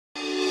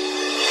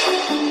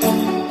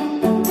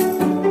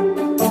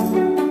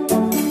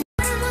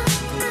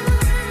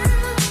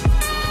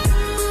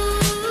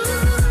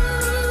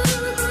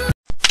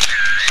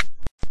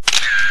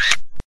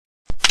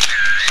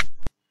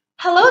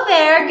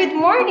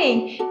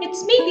morning!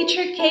 It's me,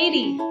 Teacher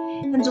Katie,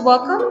 and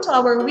welcome to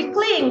our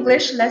weekly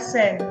English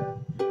lesson.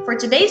 For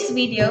today's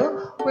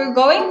video, we're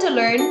going to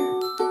learn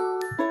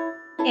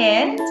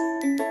and...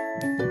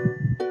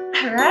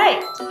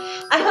 Alright,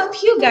 I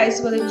hope you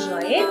guys will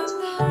enjoy it.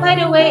 By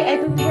the way, I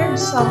prepared a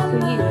song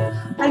for you.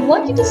 I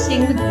want you to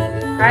sing with me.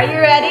 Are you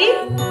ready?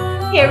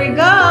 Here we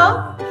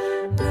go!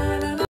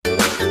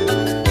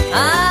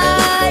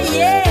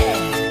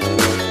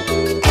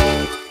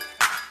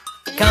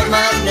 Come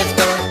on, let's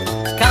go.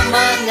 Come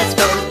on, let's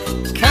go.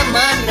 Come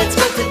on, let's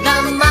go to the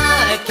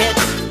market.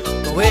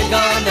 We're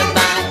gonna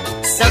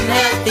buy some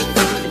healthy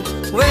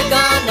food. We're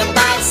gonna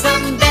buy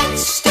some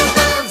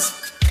vegetables.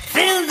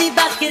 Fill the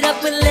basket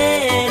up with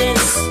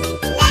lettuce,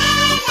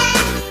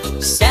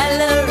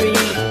 celery,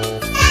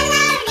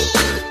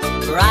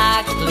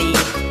 broccoli,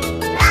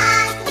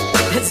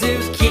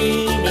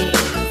 zucchini,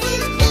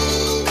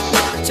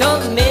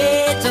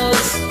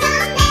 tomatoes,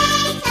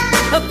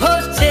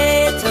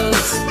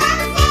 potatoes,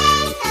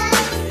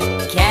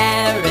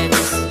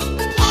 carrots,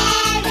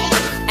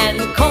 and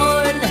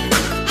corn.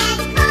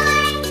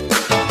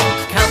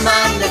 Come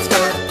on, let's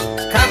go.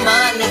 Come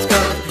on, let's go.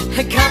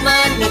 Come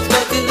on, let's go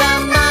to the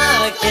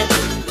market.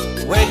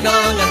 We're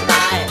gonna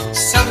buy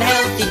some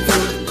healthy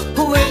food.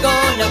 We're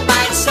gonna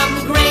buy some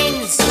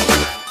grains.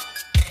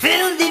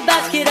 Fill the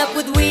basket up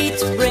with wheat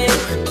bread,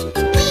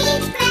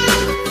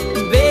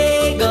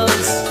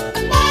 bagels,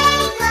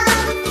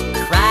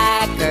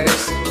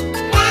 crackers,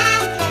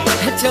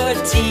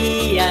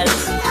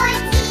 tortillas,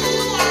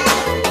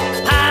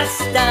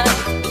 pasta,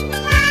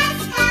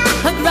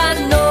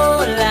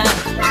 granola,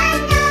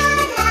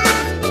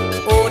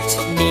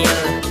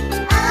 oatmeal,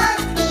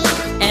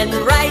 and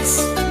rice.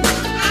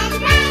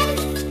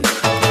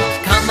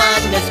 Come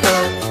on, let's go.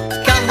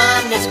 Come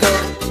on, let's go.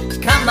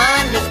 Come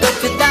on, let's go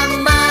to the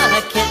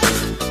market.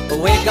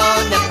 We're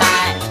gonna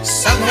buy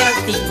some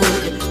healthy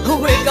food.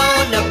 We're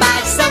gonna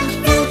buy some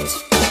fruit.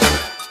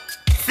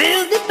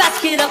 Fill the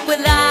basket up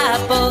with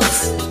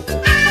apples,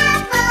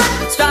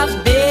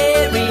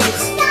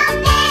 strawberries,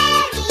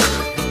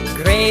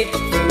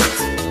 grapefruit,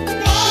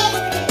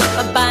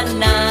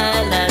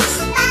 bananas,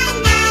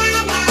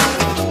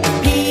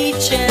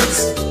 peaches,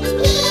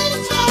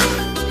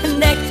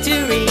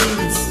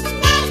 nectarines,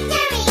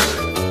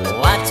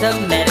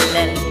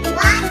 watermelon,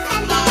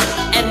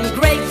 and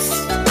grapes.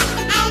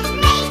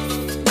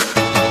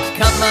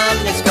 Come on,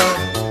 let's go.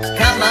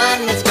 Come on,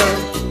 let's go.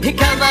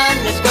 Come on,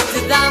 let's go to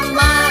the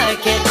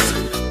market.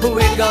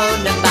 We're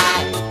gonna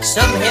buy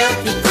some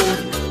healthy food.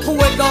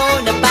 We're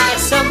gonna buy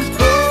some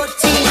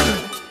protein.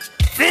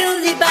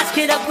 Fill the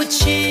basket up with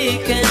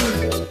chicken,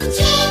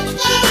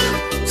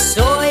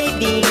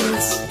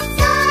 soybeans,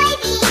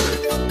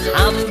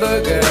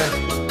 hamburger,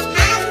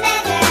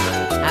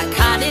 a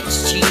cottage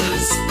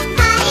cheese,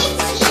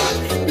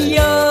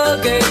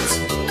 yogurt,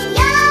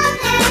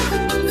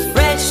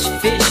 fresh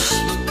fish,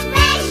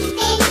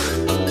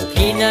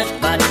 peanut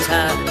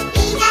butter,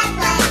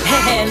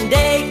 and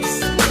eggs.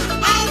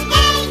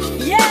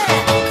 Yeah!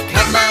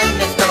 Come on,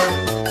 let's go.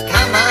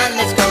 Come on,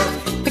 let's go.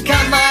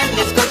 Come on,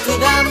 let's go to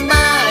the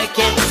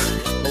market.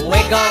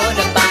 We're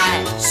gonna buy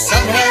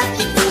some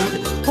healthy food.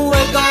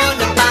 We're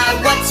gonna buy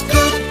what's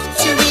good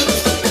to eat.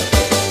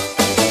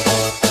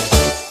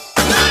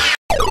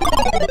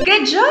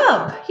 Good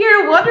job!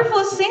 You're a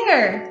wonderful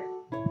singer!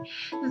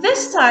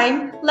 This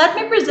time, let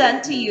me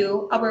present to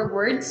you our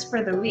words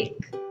for the week.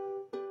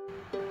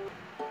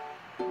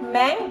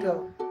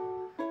 Mango.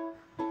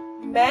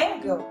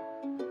 Mango.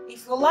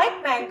 If you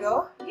like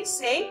mango, you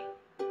say,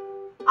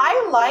 I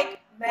like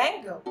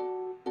mango.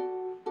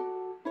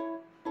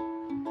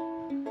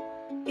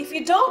 If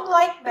you don't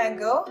like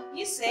mango,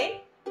 you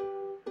say,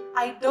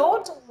 I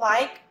don't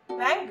like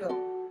mango.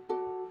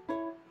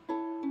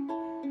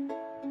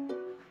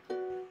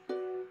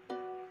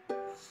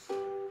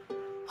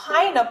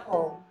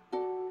 Pineapple.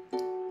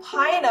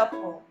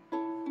 Pineapple.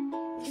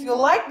 If you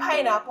like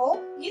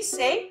pineapple, you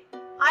say,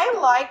 I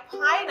like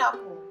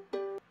pineapple.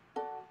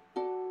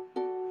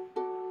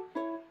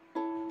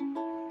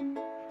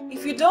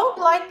 If you don't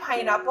like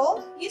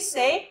pineapple, you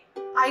say,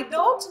 I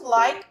don't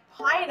like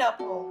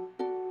pineapple.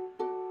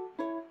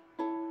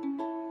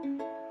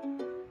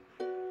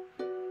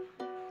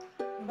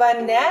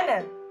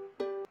 Banana.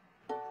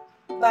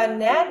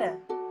 Banana.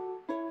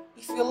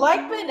 If you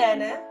like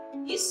banana,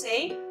 you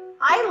say,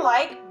 I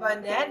like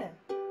banana.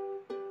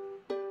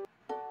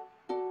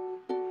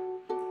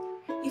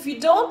 If you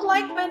don't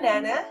like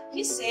banana,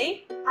 you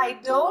say, I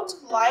don't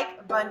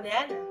like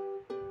banana.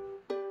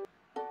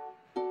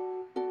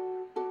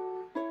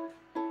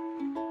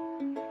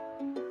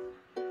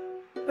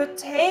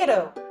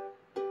 Potato.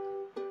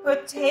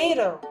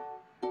 Potato.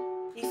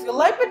 If you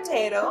like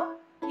potato,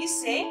 you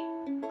say,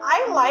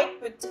 I like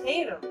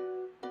potato.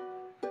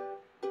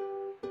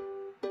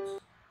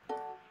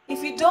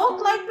 If you don't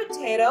like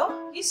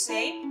potato, you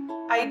say,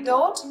 I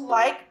don't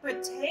like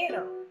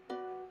potato.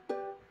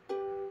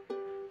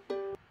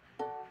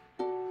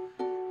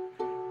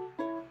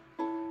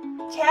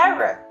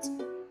 Carrot.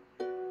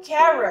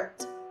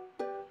 Carrot.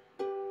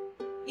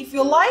 If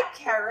you like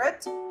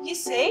carrot, you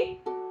say,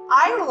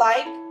 I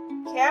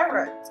like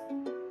carrot.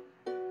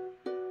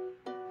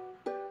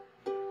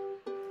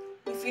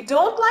 If you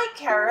don't like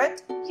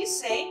carrot, you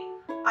say,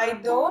 I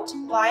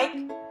don't like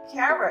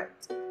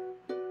carrot.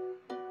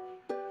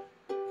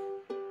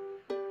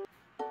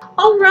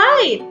 All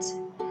right!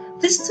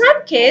 This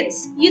time,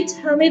 kids, you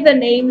tell me the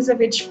names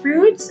of each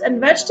fruits and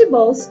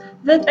vegetables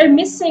that are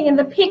missing in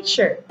the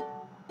picture.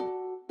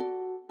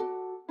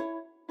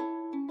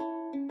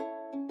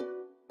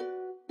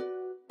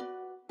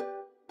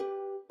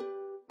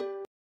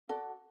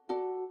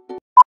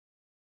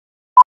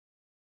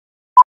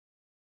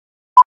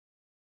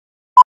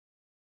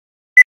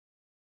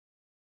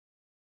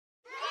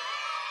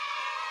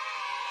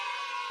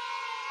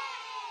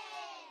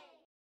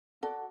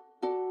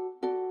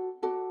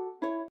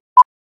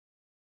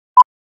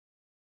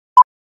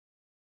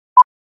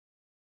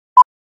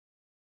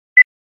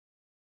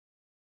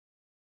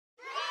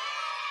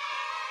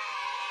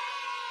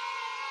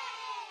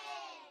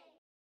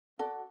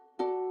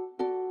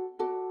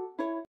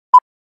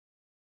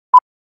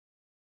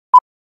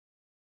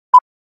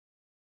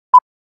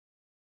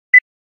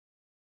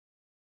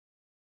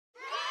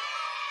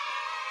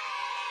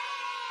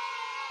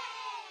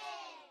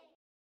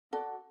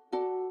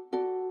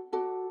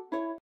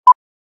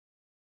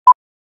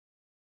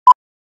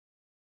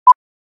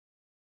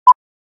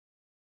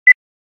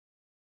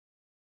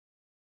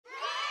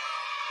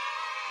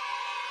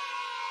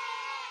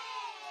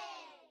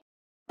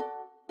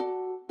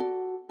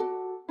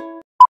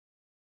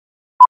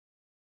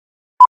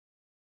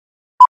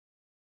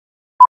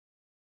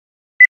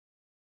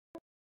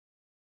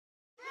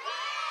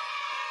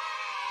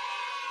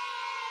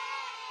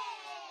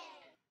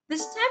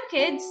 This time,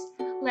 kids,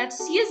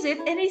 let's use it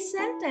in a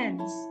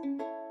sentence.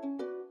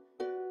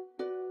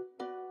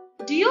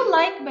 Do you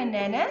like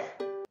banana?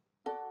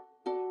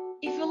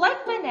 If you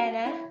like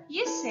banana,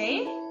 you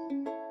say,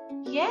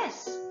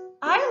 yes,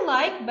 I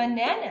like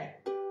banana.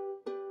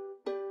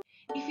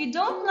 If you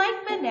don't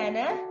like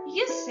banana,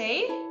 you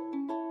say,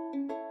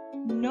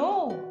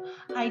 no,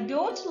 I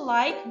don't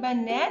like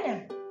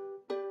banana.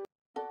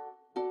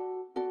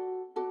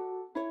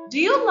 Do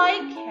you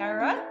like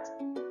carrot?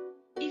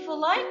 If you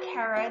like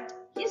carrot,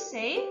 you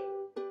say,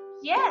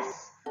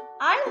 yes,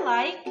 I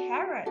like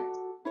carrot.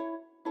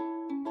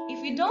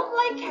 If you don't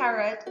like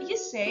carrot, you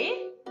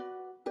say,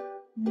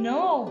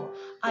 no,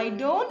 I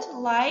don't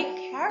like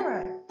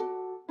carrot.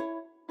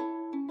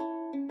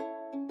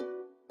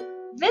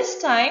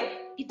 This time,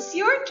 it's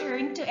your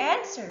turn to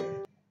answer.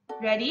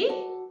 Ready?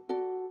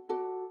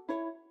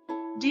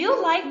 Do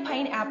you like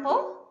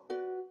pineapple?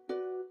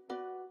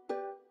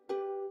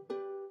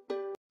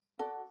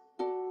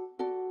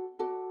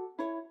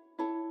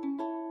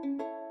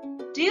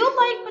 Do you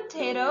like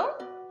potato?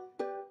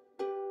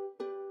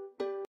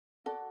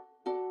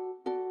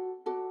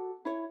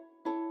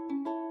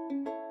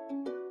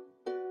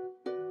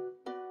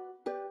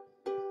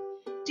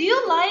 Do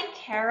you like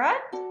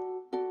carrot?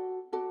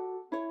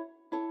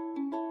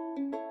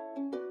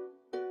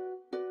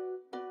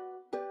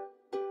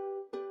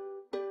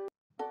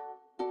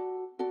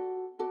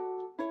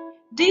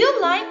 Do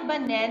you like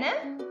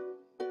banana?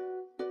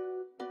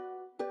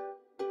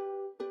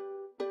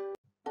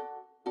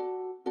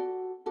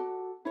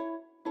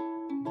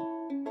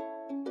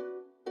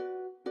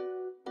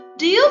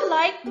 Do you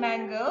like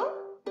mango?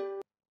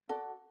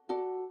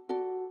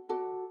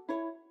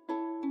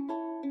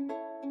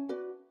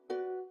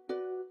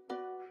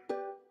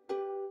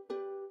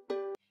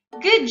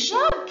 Good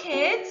job,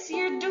 kids!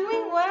 You're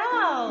doing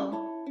well!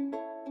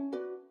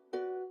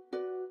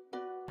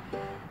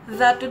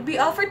 That would be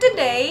all for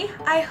today.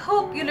 I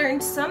hope you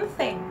learned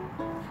something.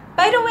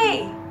 By the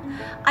way,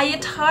 I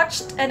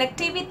attached an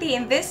activity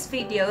in this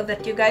video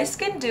that you guys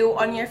can do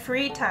on your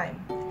free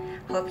time.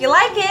 Hope you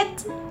like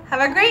it. Have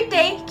a great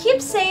day.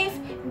 Keep safe.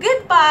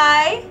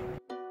 Goodbye.